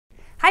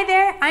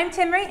I'm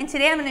Timree, and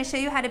today I'm going to show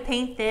you how to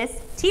paint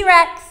this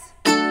T-Rex.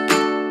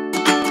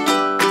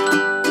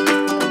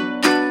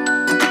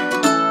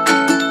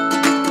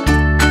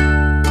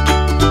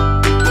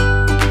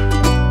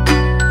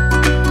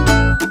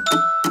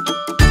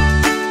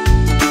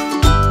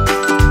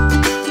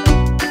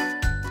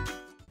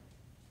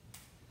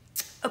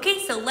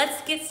 Okay, so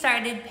let's get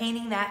started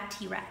painting that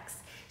T-Rex.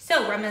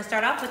 So I'm going to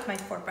start off with my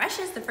 4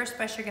 brushes. The first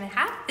brush you're going to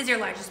have is your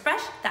largest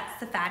brush. That's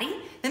the fatty.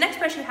 The next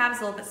brush you have is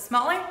a little bit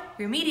smaller,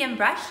 your medium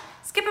brush.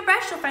 Skip a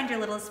brush, you'll find your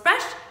littlest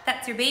brush.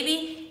 That's your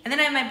baby. And then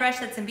I have my brush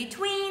that's in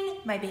between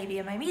my baby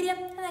and my medium,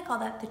 and I call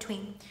that the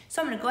tween.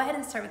 So I'm going to go ahead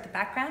and start with the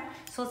background.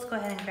 So let's go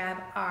ahead and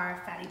grab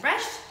our fatty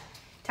brush,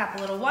 tap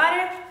a little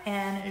water,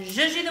 and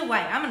zhuzh the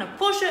white. I'm going to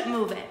push it,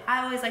 move it.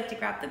 I always like to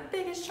grab the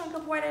biggest chunk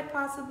of white I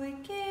possibly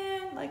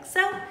can, like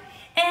so.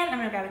 And I'm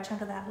going to grab a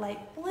chunk of that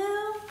light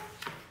blue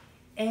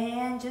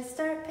and just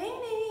start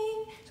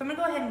painting. So I'm going to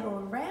go ahead and go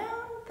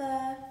around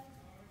the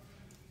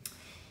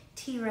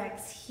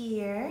T-Rex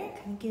here.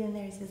 Kind of get in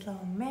there as his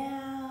little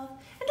mouth.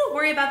 And don't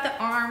worry about the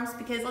arms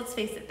because let's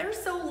face it, they're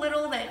so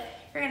little that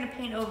you're going to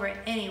paint over it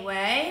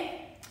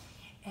anyway.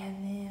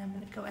 And then I'm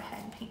going to go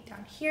ahead and paint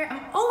down here.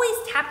 I'm always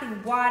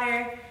tapping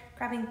water,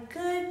 grabbing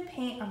good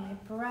paint on my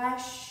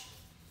brush.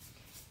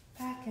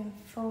 Back and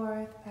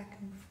forth, back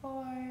and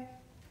forth.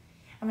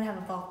 I'm gonna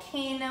have a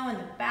volcano in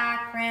the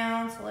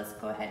background, so let's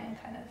go ahead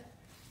and kind of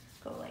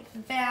go like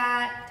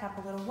that. Tap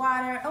a little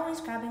water,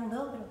 always grabbing a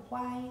little bit of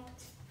white.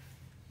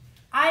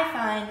 I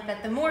find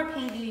that the more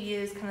paint you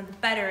use, kind of the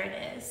better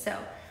it is. So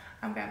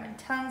I'm grabbing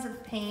tons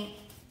of paint.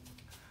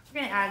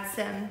 We're gonna add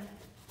some,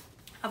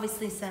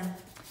 obviously some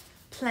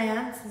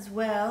plants as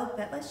well,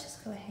 but let's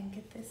just go ahead and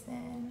get this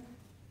in.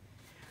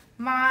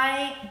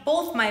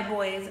 Both my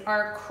boys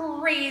are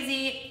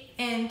crazy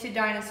into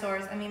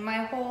dinosaurs. I mean,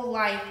 my whole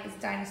life is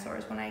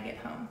dinosaurs when I get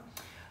home.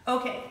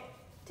 Okay,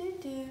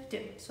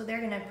 so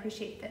they're gonna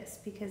appreciate this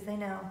because they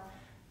know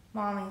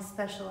mommy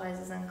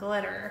specializes in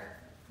glitter,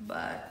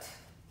 but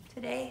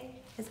today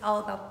is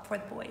all about for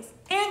the boys.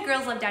 And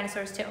girls love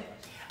dinosaurs too.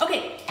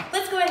 Okay,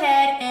 let's go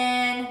ahead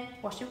and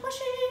wash it.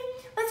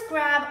 Let's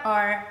grab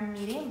our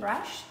medium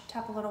brush,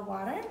 tap a little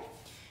water,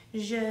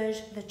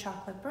 zhuzh the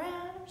chocolate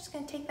brown. I'm just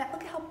gonna take that,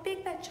 look at how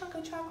big that chunk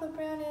of chocolate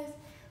brown is.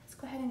 Let's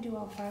go ahead and do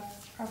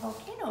our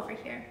volcano over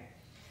here.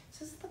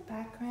 So this is the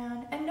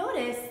background. And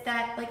notice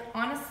that, like,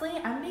 honestly,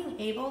 I'm being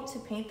able to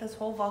paint this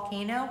whole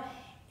volcano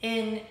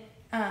in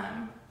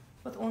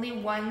with only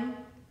one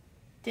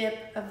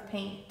dip of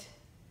paint.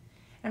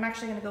 And I'm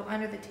actually gonna go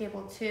under the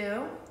table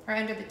too, or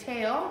under the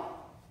tail.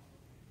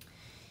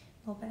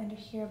 A little bit under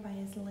here by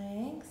his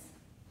legs.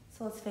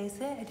 So let's face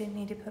it, I didn't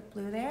need to put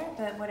blue there,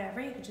 but whatever,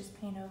 you could just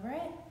paint over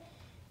it.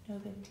 No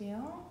big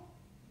deal.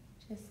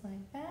 Just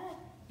like that.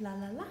 La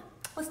la la.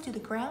 Let's do the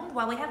ground.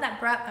 While we have that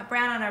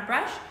brown on our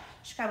brush,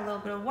 just grab a little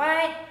bit of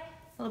white,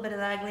 a little bit of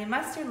the ugly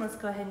mustard, and let's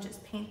go ahead and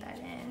just paint that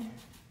in.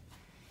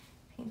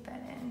 Paint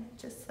that in,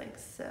 just like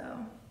so.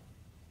 And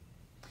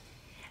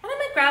I'm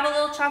gonna grab a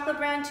little chocolate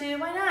brown too,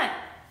 why not?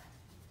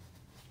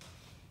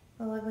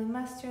 A little ugly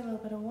mustard, a little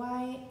bit of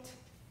white,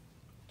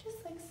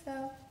 just like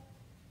so.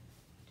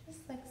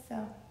 Just like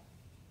so.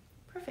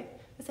 Perfect.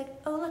 It's like,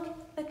 oh look,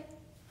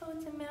 oh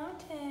it's a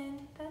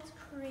mountain. That's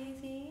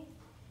crazy.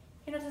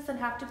 You know, it doesn't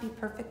have to be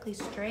perfectly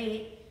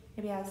straight.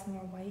 Maybe add some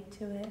more white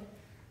to it.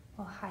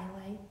 A little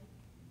highlight.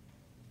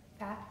 Like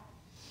that.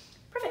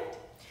 Perfect.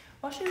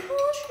 Wash it.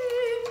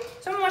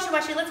 So I'm gonna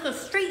wash it. Let's go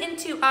straight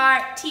into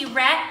our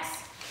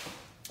T-Rex.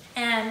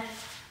 And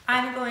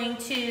I'm gonna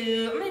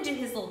do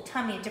his little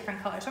tummy a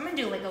different color. So I'm gonna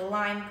do like a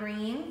lime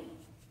green.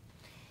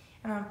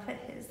 And I'm gonna put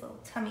his little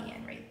tummy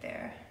in right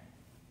there.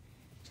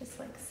 Just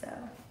like so.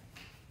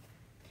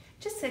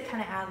 Just to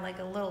kind of add like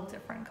a little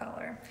different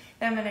color.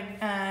 Then I'm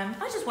gonna,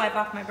 I'll just wipe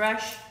off my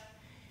brush.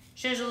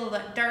 Zhuzh a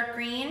little dark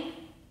green.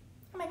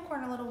 I might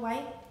corner a little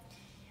white.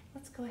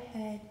 Let's go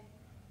ahead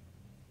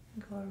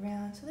and go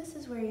around. So this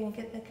is where you're gonna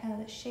get the kind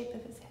of the shape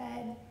of his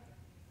head.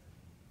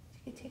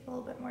 You could take a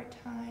little bit more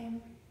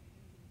time.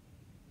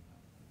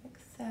 Like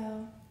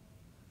so.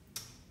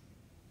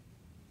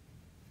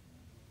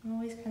 I'm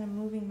always kind of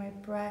moving my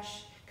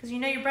brush. Because you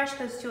know your brush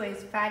goes 2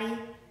 ways, fatty,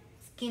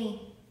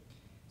 skinny.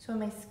 So in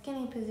my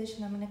skinny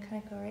position, I'm gonna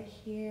kind of go right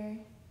here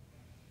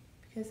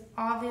because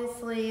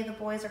obviously the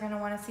boys are gonna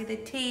wanna see the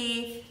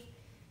teeth.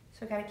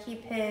 So I gotta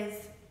keep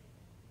his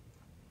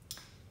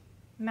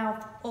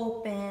mouth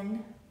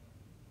open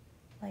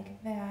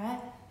like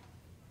that.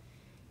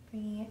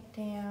 Bringing it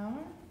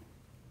down.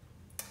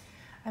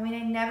 I mean,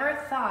 I never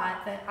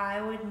thought that I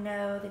would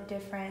know the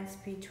difference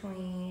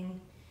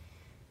between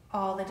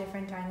all the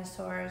different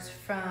dinosaurs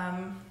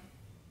from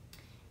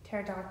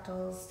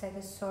pterodactyls,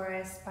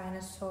 stegosaurus,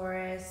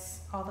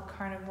 spinosaurus, all the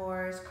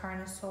carnivores,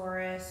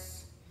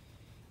 carnosaurus,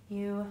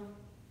 you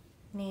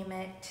name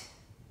it,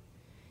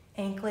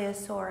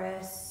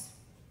 ankylosaurus.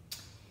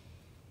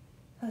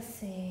 Let's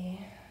see,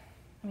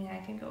 I mean, I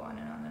can go on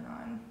and on and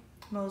on.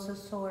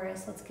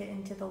 Mosasaurus. Let's get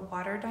into the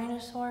water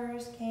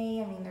dinosaurs,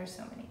 okay? I mean, there's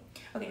so many.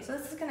 Okay, so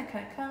this is gonna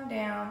kind of come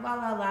down, la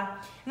la la.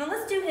 And then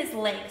let's do his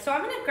leg. So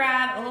I'm gonna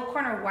grab a little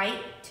corner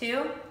white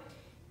too,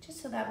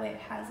 just so that way it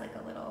has like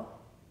a little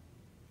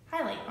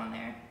highlight on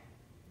there.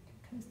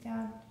 It comes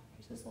down,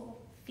 here's his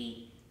little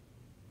feet.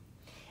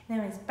 And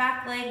then his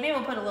back leg, maybe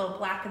we'll put a little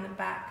black in the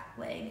back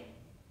leg.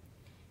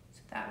 So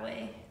that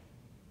way,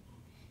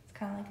 it's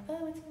kind of like,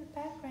 oh, it's in the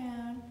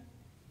background.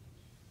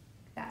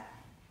 Like that.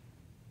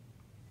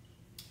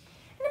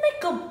 And I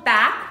might go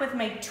back with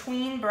my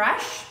tween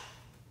brush.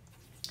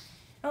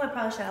 Oh, I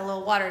probably should add a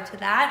little water to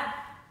that.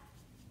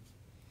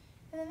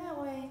 And then that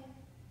way,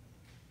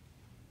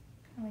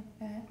 kind of like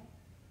that.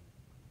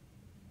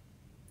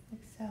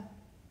 Like so.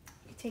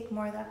 You can take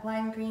more of that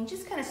lime green,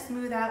 just kind of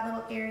smooth out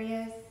little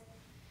areas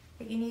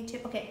that you need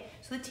to. Okay,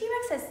 so the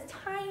T-Rex has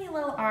tiny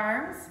little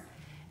arms.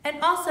 And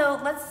also,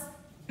 let's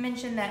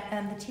mention that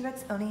the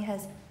T-Rex only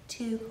has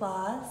 2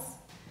 claws.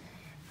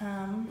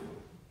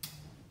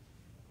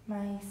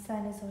 My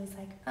son is always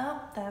like,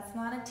 oh, that's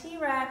not a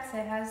T-Rex,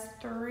 it has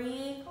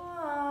 3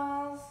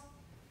 claws.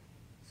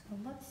 So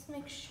let's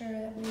make sure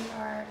that we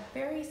are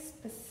very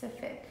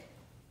specific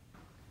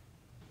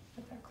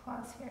with our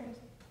claws here.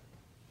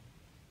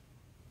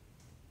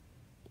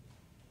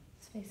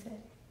 Let's face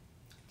it,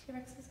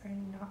 T-Rexes are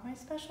not my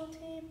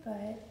specialty,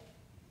 but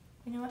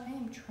you know what, I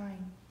am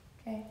trying,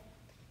 okay?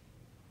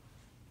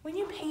 When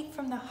you paint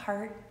from the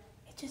heart,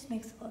 it just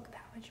makes it look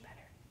that much better.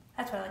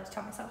 That's what I like to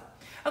tell myself.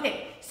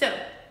 Okay, so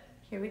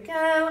here we go.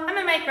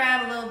 I might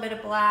grab a little bit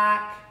of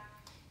black.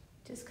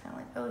 Just kind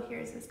of like, oh,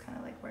 here's this kind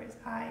of like where his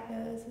eye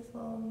goes, his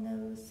little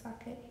nose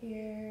socket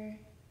here.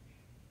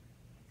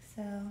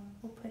 So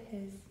we'll put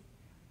the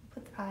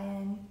eye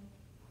in.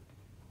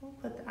 We'll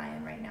put the eye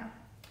in right now.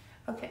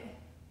 Okay.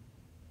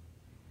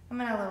 I'm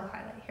gonna add a little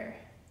highlight here.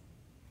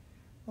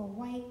 A little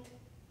white.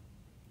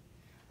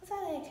 Let's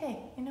highlight,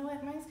 okay. You know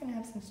what, mine's gonna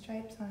have some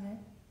stripes on it.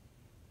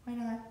 Why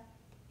not?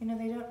 You know,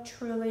 they don't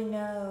truly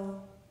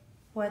know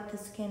what the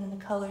skin and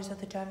the colors of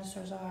the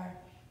dinosaurs are.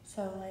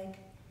 So like,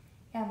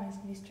 yeah, mine's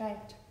gonna be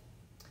striped.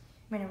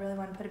 I mean, I really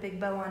want to put a big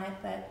bow on it,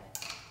 but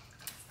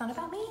it's not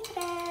about me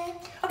today.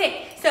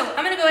 Okay, so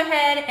I'm gonna go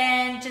ahead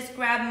and just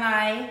grab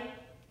my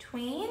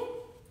tween.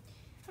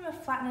 I'm gonna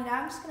flatten it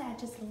out. I'm just gonna add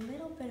just a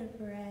little bit of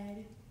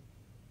red.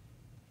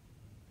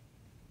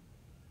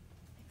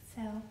 Like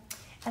so.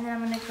 And then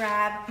I'm gonna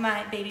grab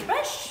my baby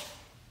brush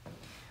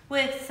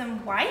with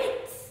some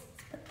whites.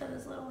 Let's put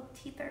those little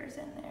teethers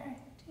in there.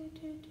 It's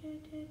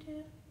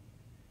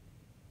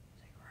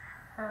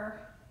like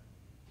roar.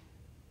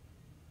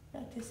 I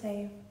like to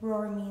say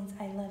roar means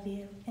I love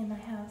you in my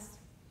house.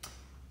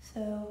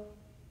 So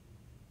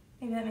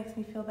maybe that makes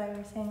me feel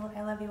better saying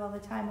I love you all the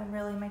time when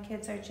really my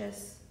kids are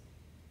just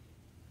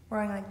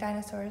roaring like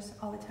dinosaurs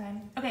all the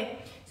time.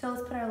 Okay, so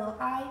let's put our little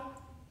eye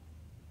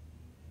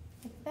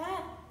like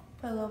that.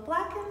 Put a little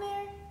black in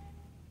there.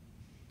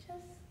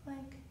 Just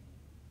like,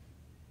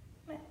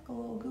 might look a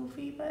little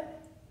goofy,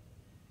 but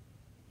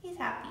he's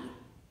happy.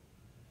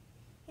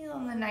 He's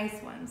one of the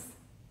nice ones.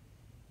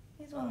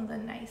 He's one of the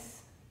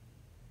nice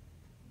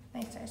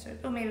dinosaurs.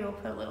 Oh, maybe we'll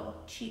put a little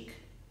cheek.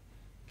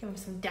 Give him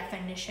some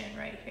definition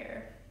right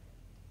here.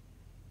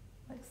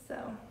 Like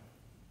so.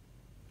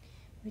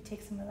 We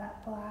take some of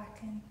that black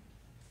and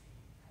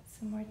add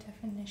some more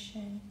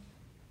definition.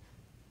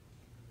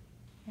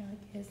 You're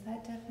like, is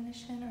that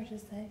definition or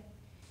does that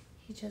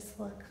he just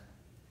look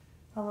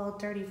a little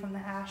dirty from the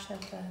ash of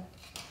the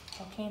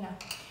volcano?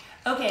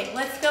 Okay,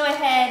 let's go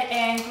ahead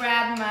and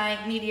grab my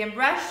medium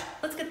brush.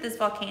 Let's get this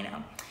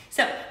volcano.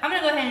 So I'm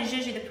gonna go ahead and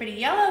zhuzh the pretty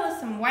yellow with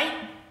some white.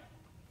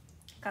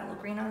 Got a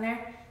little green on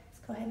there. Let's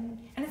go ahead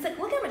and it's like,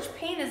 look how much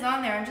paint is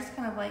on there. I'm just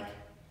kind of like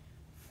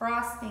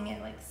frosting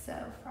it like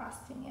so,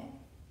 frosting it.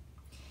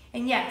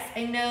 And yes,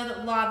 I know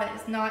that lava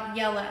is not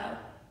yellow,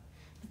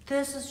 but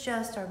this is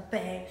just our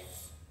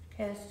base.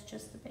 Okay, this is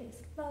just the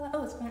base.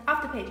 Oh, it's going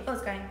off the page. Oh,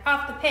 it's going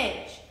off the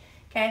page.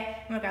 Okay,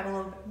 I'm gonna grab a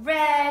little bit of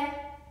red.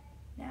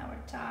 Now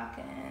we're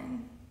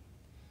talking.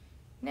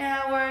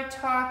 Now we're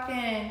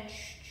talking.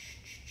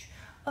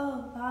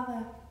 Oh,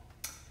 lava.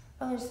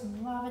 Oh, there's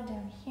some lava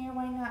down here.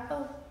 Why not?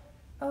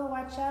 Oh,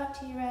 watch out,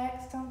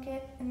 T-Rex. Don't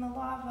get in the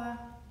lava.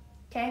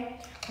 Okay,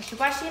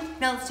 washy.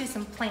 Now let's do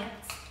some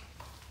plants.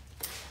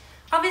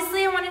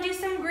 Obviously, I want to do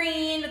some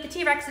green, but the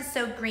T-Rex is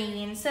so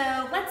green. So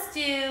let's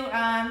do, you know what?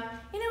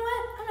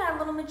 I'm gonna add a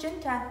little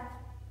magenta.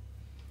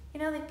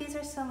 You know, like these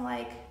are some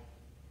like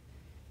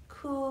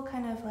cool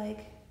kind of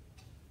like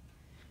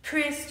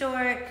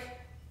prehistoric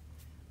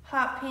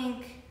hot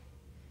pink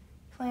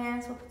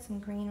plants. We'll put some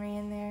greenery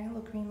in there, a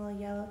little green, a little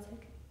yellow. It's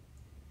like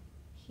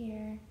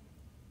here,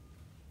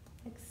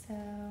 like so.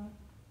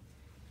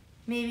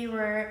 Maybe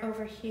we're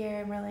over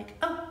here and we're like,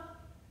 oh,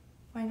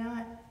 why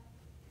not?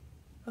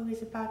 Oh,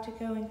 he's about to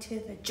go into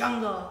the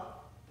jungle.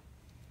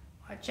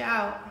 Watch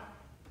out.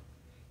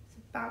 He's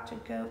about to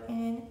go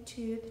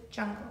into the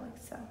jungle, like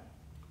so.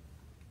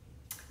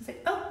 He's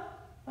like, oh,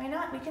 why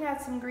not? We can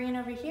add some green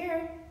over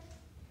here.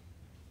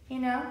 You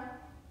know,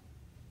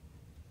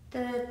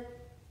 the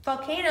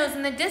volcano's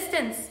in the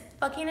distance.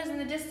 Volcanoes in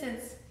the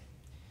distance.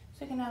 So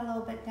we can add a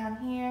little bit down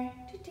here.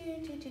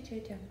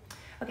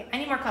 Okay, I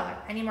need more color.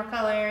 I need more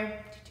color.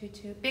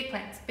 Big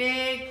plants,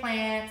 big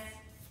plants.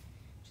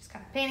 Just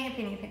kind of painting and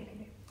painting and painting and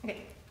painting.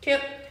 Okay, cute.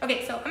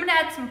 Okay, so I'm gonna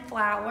add some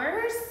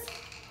flowers.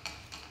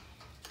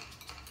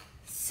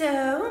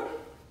 So,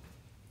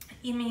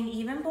 I mean,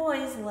 even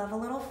boys love a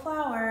little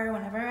flower.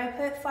 Whenever I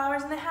put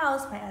flowers in the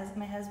house,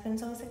 my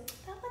husband's always like,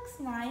 that looks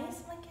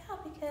nice. I'm like, yeah,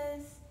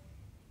 because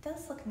it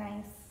does look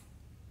nice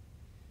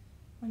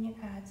when you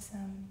add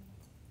some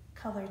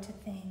color to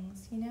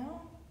things, you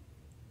know?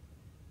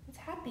 It's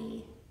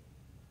happy.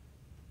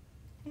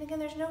 And again,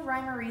 there's no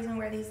rhyme or reason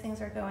where these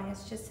things are going.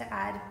 It's just to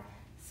add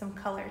some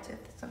color to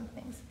some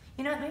things.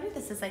 You know, maybe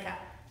this is like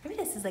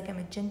a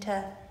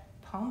magenta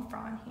palm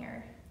frond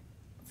here.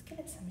 Let's give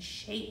it some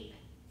shape.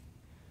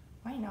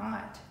 Why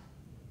not?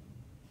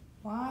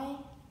 Why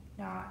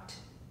not?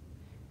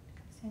 It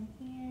comes in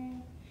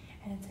here,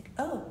 and it's like,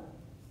 oh,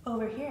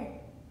 over here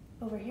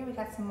we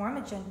got some more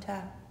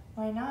magenta.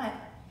 Why not?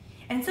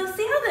 And so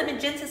see how the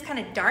magenta is kind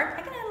of dark?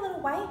 I can add a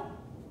little white.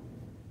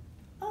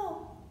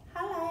 Oh,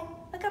 highlight.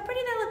 Look how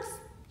pretty that looks,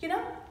 you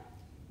know?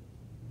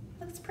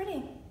 Looks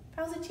pretty. If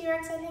I was a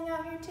T-Rex, I'd hang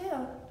out here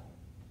too.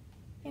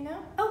 You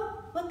know?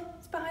 Oh, look,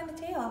 it's behind the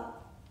tail.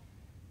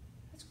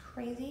 That's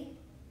crazy,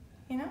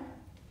 you know?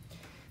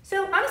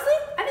 So honestly,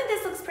 I think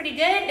this looks pretty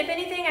good. If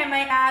anything, I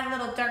might add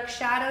little dark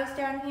shadows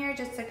down here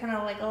just to kind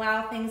of like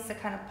allow things to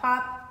kind of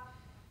pop.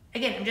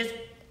 Again, I'm just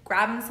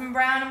grabbing some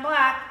brown and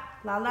black.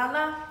 La la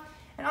la.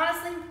 And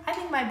honestly, I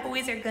think my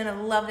boys are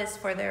gonna love this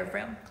for their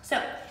room.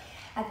 So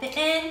at the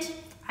end,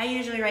 I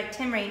usually write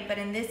Timree, but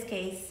in this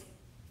case,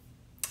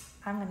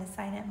 I'm gonna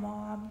sign it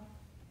Mom.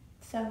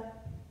 So,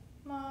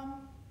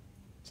 Mom,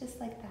 just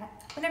like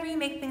that. Whenever you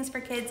make things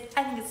for kids,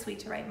 I think it's sweet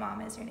to write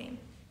Mom as your name.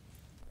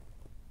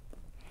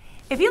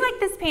 If you like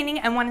this painting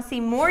and want to see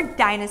more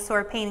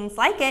dinosaur paintings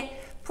like it,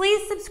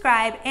 please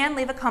subscribe and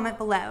leave a comment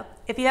below.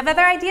 If you have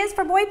other ideas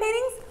for boy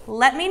paintings,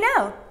 let me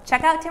know.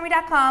 Check out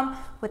Timree.com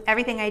with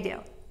everything I do.